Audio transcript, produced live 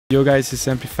Yo guys, it's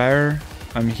Samplifire.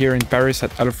 I'm here in Paris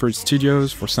at Alfred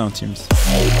Studios for Soundteams.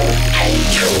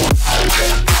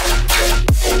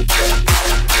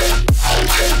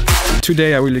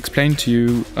 Today I will explain to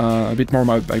you a bit more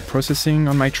about my processing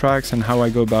on my tracks and how I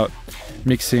go about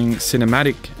mixing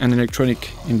cinematic and electronic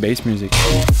in bass music.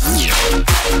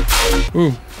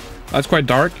 Ooh, that's quite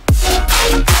dark.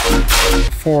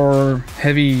 For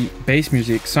heavy bass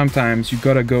music, sometimes you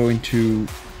gotta go into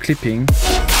clipping,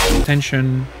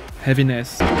 tension,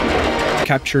 heaviness,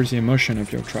 captures the emotion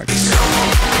of your track.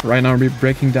 Right now I'll be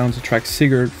breaking down the track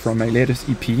Sigurd from my latest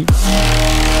EP.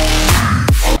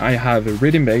 I have a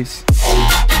rhythm bass,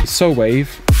 a saw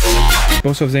wave,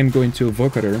 both of them go into a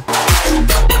vocoder.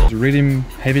 The rhythm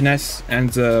heaviness and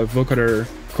the vocoder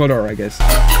color, I guess.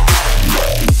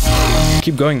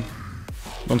 Keep going,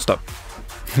 don't stop.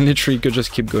 Literally, you could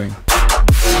just keep going.